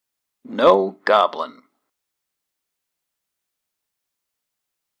No goblin.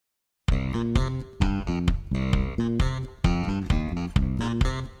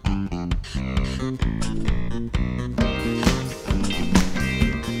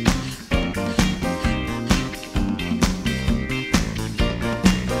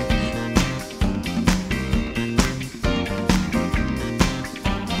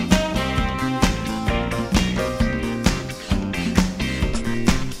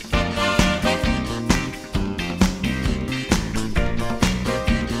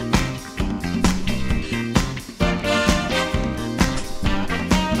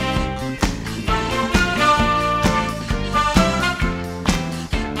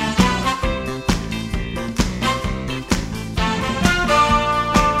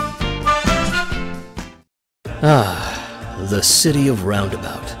 The city of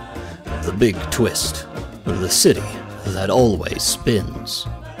Roundabout. The big twist. The city that always spins.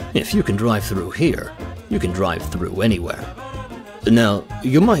 If you can drive through here, you can drive through anywhere. Now,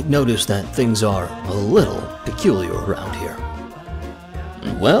 you might notice that things are a little peculiar around here.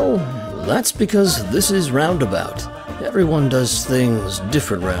 Well, that's because this is Roundabout. Everyone does things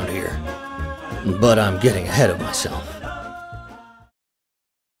different around here. But I'm getting ahead of myself.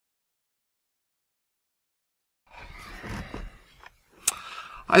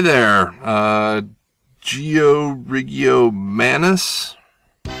 Hi there, Giorgio Manos?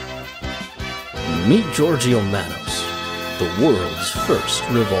 Meet Giorgio Manos, the world's first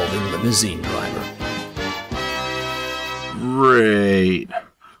revolving limousine driver. Great.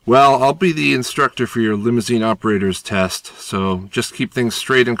 Well, I'll be the instructor for your limousine operator's test, so just keep things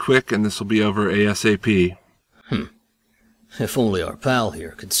straight and quick and this will be over ASAP. If only our pal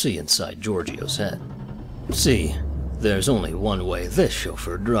here could see inside Giorgio's head. See, there's only one way this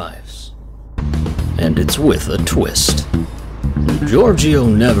chauffeur drives. And it's with a twist. Giorgio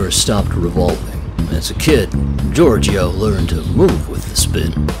never stopped revolving. As a kid, Giorgio learned to move with the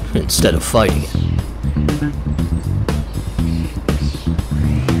spin, instead of fighting it.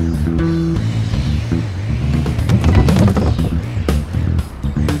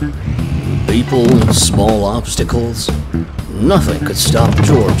 People and small obstacles, nothing could stop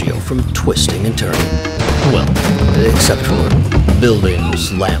Giorgio from twisting and turning. Well, except for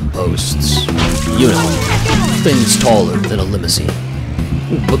buildings, lampposts, you know, things taller than a limousine.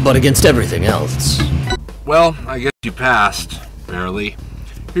 But against everything else. Well, I guess you passed, barely.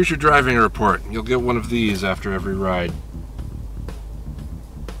 Here's your driving report. You'll get one of these after every ride.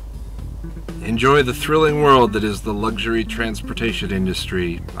 Enjoy the thrilling world that is the luxury transportation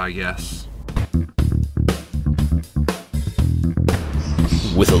industry, I guess.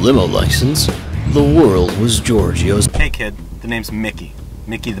 With a limo license, the world was Giorgio's. Hey kid, the name's Mickey.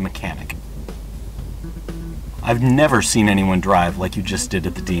 Mickey the mechanic. I've never seen anyone drive like you just did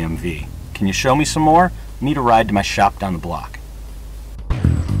at the DMV. Can you show me some more? Need a ride to my shop down the block.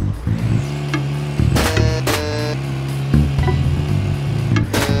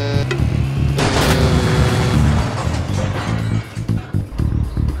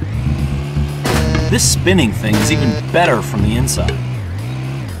 This spinning thing is even better from the inside.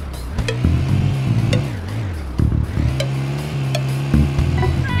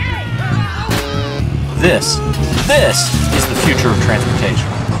 This is the future of transportation.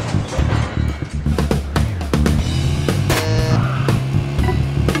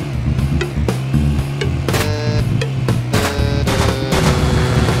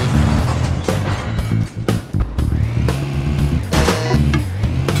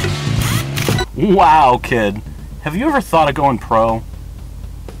 Wow, kid. Have you ever thought of going pro?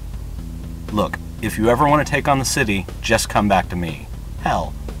 Look, if you ever want to take on the city, just come back to me.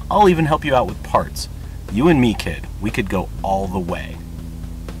 Hell, I'll even help you out with parts. You and me, kid, we could go all the way.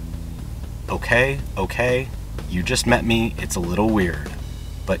 Okay, you just met me, it's a little weird.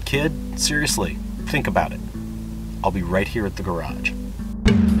 But kid, seriously, think about it. I'll be right here at the garage.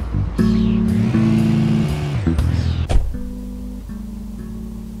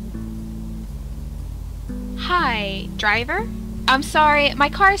 Hi, driver? I'm sorry, my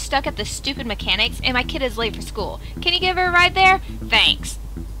car is stuck at the stupid mechanics and my kid is late for school. Can you give her a ride there? Thanks.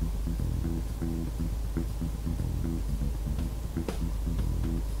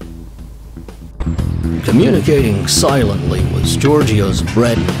 Communicating silently was Giorgio's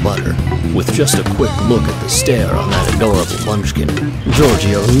bread and butter. With just a quick look at the stare on that adorable munchkin,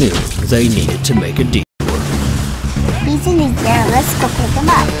 Giorgio knew they needed to make a detour. He's in his there. Let's go pick him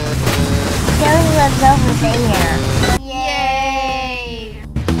up. Joey lives over there. Yay!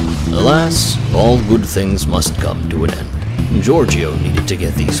 Alas, all good things must come to an end. Giorgio needed to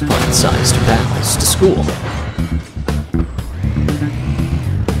get these pint-sized pals to school.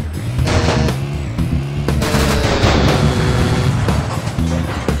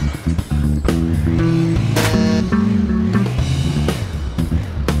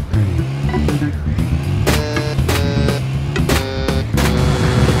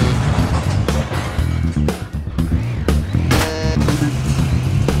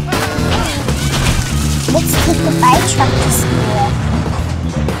 stuck to school.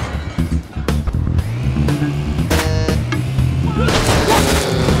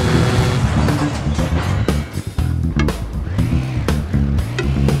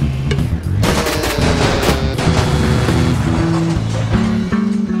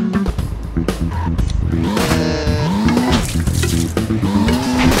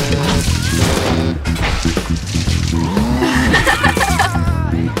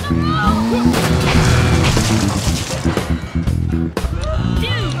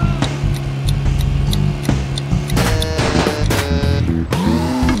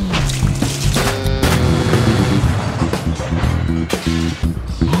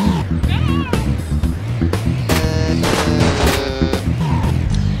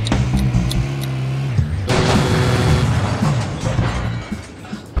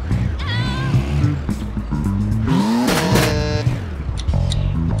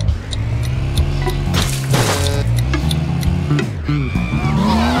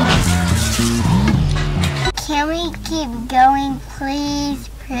 Can we keep going, please?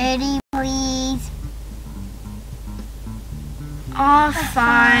 Pretty, please? Oh,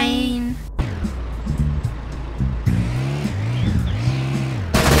 fine.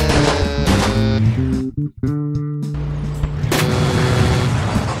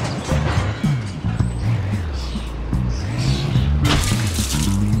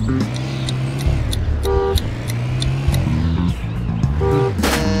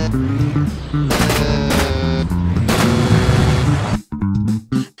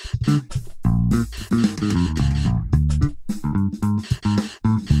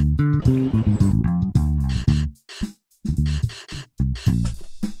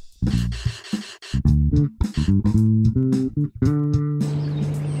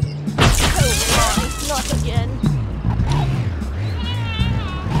 Not again.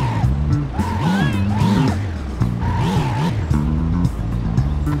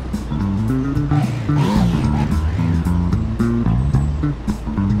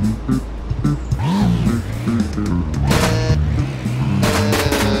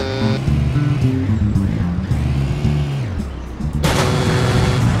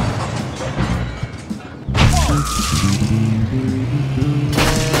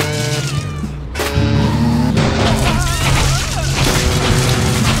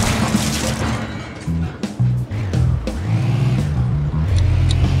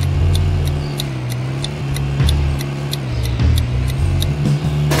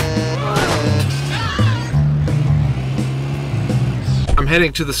 I'm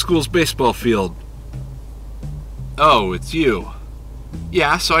heading to the school's baseball field. Oh, it's you.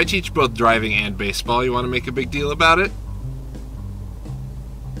 Yeah, so I teach both driving and baseball. You want to make a big deal about it?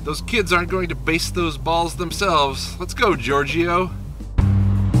 Those kids aren't going to base those balls themselves. Let's go, Giorgio.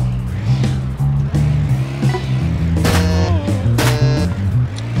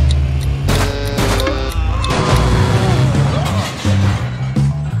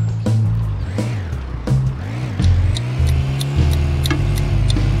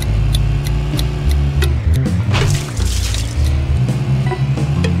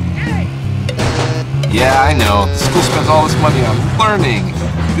 Yeah, I know. The school spends all this money on learning,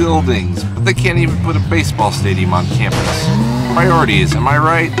 buildings, but they can't even put a baseball stadium on campus. Priorities, am I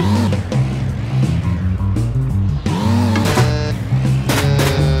right?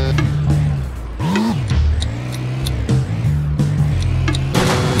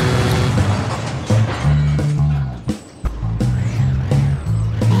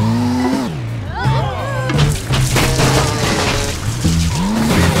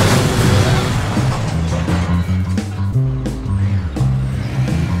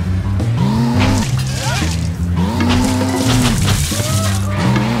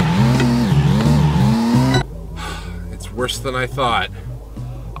 Worse than I thought.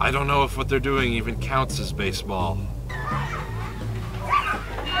 I don't know if what they're doing even counts as baseball.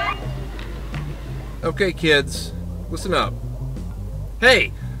 Okay, kids, listen up.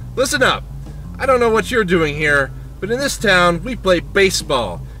 Hey, listen up! I don't know what you're doing here, but in this town, we play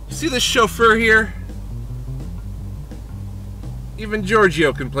baseball. You see this chauffeur here? Even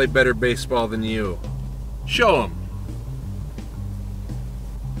Giorgio can play better baseball than you. Show him.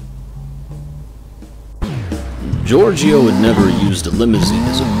 Giorgio had never used a limousine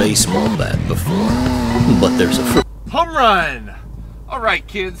as a baseball bat before, but there's a Home run! Alright,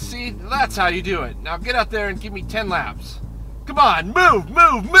 kids, see? That's how you do it. Now get out there and give me 10 laps. Come on, move,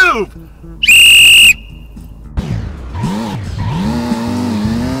 move, move!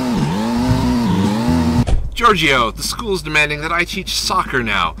 Giorgio, the school's demanding that I teach soccer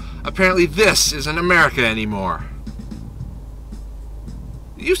now. Apparently this isn't America anymore.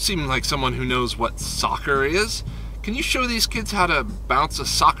 You seem like someone who knows what soccer is. can you show these kids how to bounce a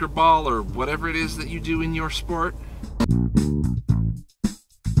soccer ball or whatever it is that you do in your sport?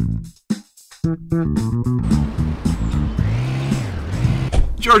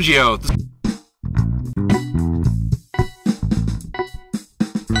 Giorgio.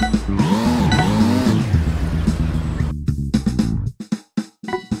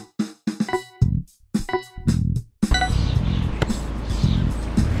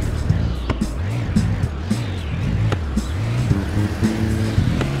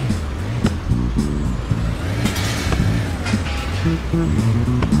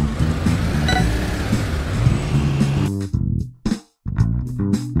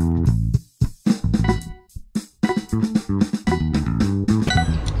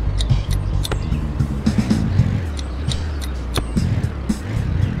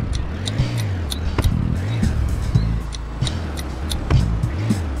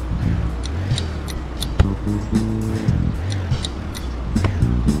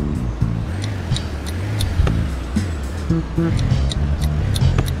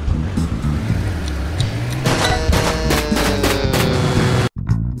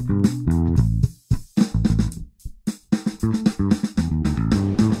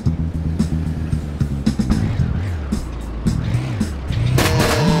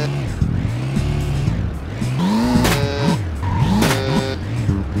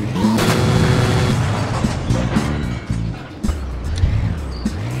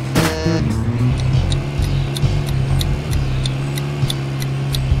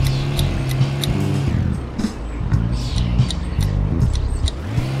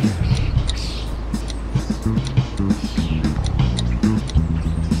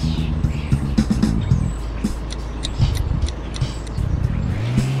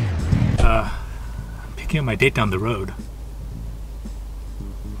 Picking up my date down the road.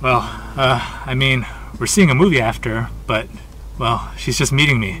 Well, I mean, we're seeing a movie after, but, well, she's just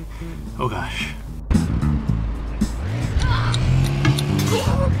meeting me. Oh gosh.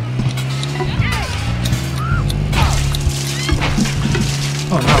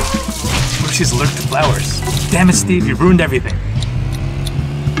 Oh no. What if she's allergic to flowers? Damn it, Steve, you ruined everything.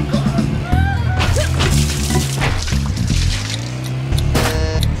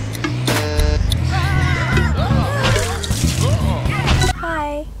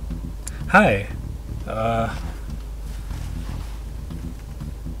 Hi.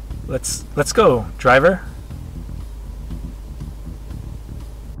 Let's go, driver.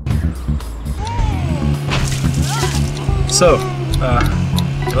 So,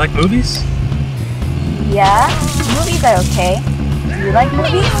 you like movies? Yeah, movies are okay. Do you like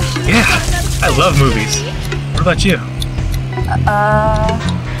movies? Yeah, I love movies. What about you?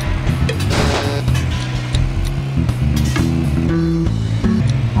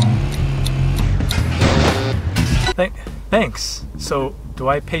 Thanks. So, do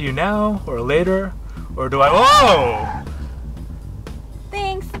I pay you now or later? Or do I... Whoa!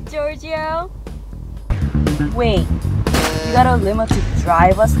 Thanks, Giorgio. Wait, you got a limo to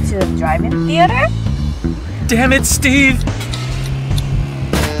drive us to the drive-in theater? Damn it, Steve!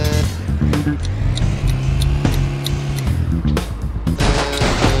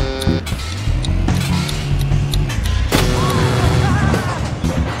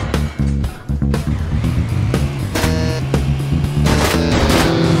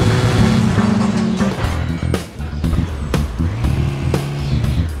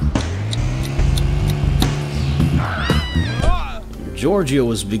 Giorgio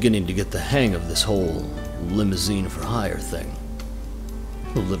was beginning to get the hang of this whole limousine for hire thing.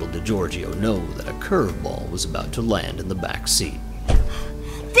 Little did Giorgio know that a curveball was about to land in the back seat.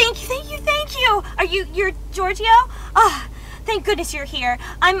 Thank you! You're Giorgio? Oh, thank goodness you're here.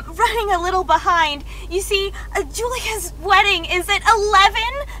 I'm running a little behind. You see, Julia's wedding is at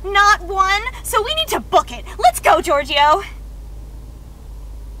 11, not 1, so we need to book it. Let's go, Giorgio!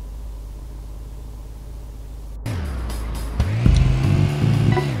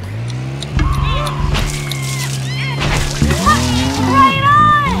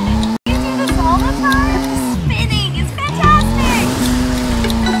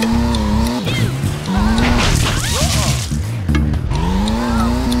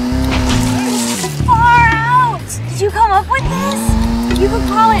 You could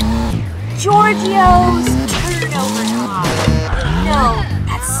call it Giorgio's turnover knob. No,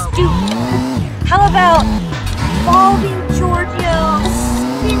 that's stupid. How about Evolving Giorgio's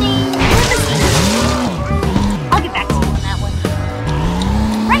spinning limousine? I'll get back to you on that one.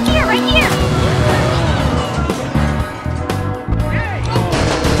 Right here, right here!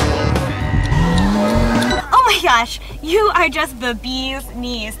 Oh my gosh, you are just the bee's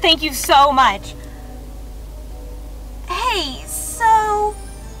knees. Thank you so much. Hey, so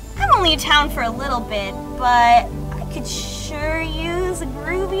I'm only in town for a little bit, but I could sure use a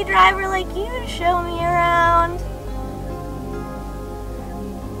groovy driver like you to show me around.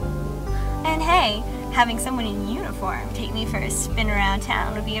 And hey, having someone in uniform take me for a spin around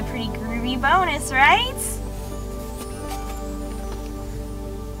town would be a pretty groovy bonus, right?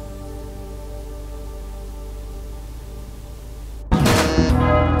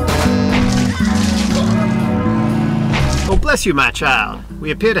 Oh, bless you, my child.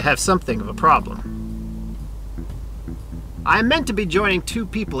 We appear to have something of a problem. I am meant to be joining two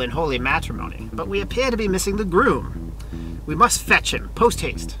people in holy matrimony, but we appear to be missing the groom. We must fetch him,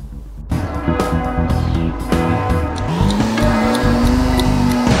 post-haste.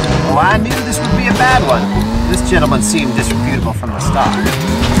 Oh, I knew this would be a bad one. This gentleman seemed disreputable from the start.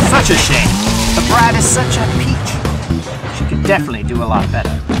 Such a shame. The bride is such a peach. She could definitely do a lot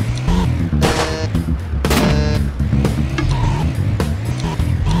better.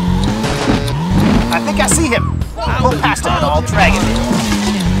 I think I see him. Pull past him and I'll drag him.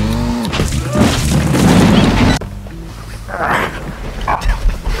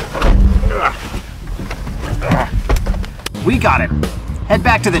 We got him. Head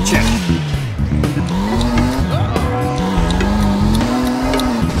back to the church.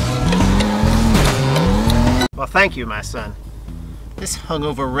 Well, thank you, my son. This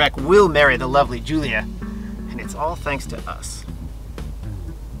hungover wreck will marry the lovely Julia, and it's all thanks to us.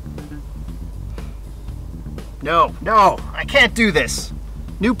 No, I can't do this.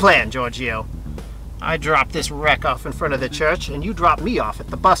 New plan, Giorgio. I drop this wreck off in front of the church, and you drop me off at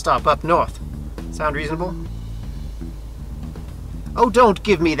the bus stop up north. Sound reasonable? Oh, don't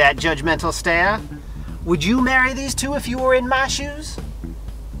give me that judgmental stare. Would you marry these two if you were in my shoes?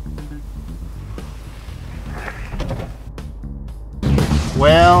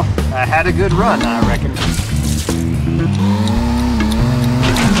 Well, I had a good run, I reckon.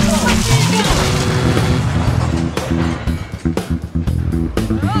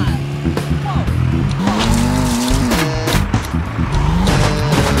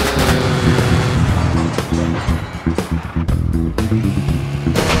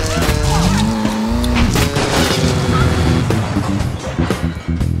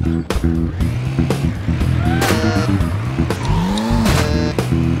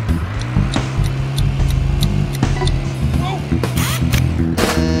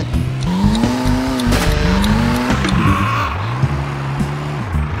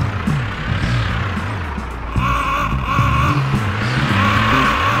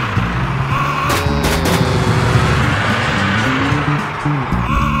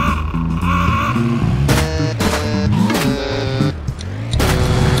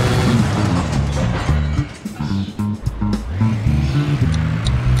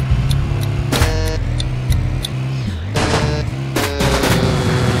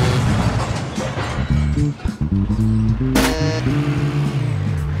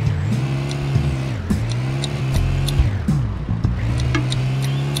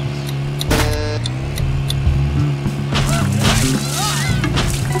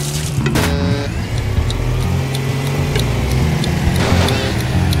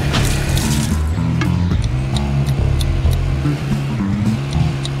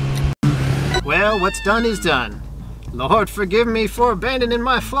 Well, what's done is done. Lord forgive me for abandoning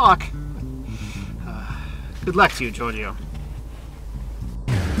my flock. Good luck to you, Giorgio.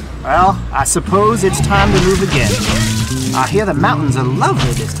 Well, I suppose it's time to move again. I hear the mountains are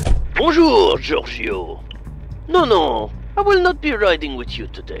lovely this time. Bonjour, Giorgio. No, I will not be riding with you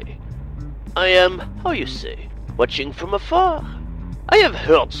today. I am, how you say, watching from afar. I have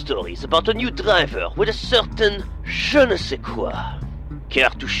heard stories about a new driver with a certain je ne sais quoi. Care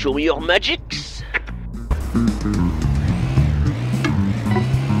to show me your magics?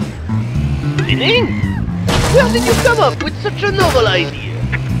 Winning? Where did you come up with such a novel idea?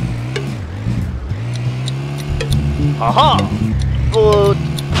 Aha! But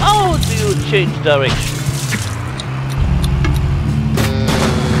how do you change direction?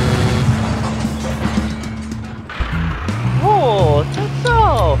 Oh, that's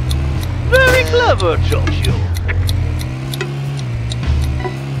how! Very clever, Giorgio!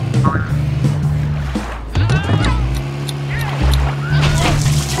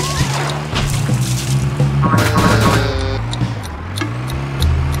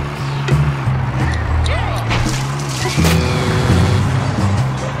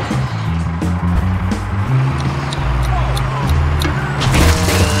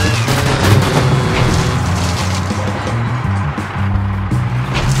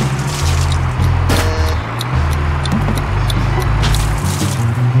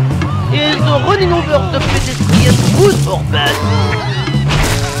 am good or bad.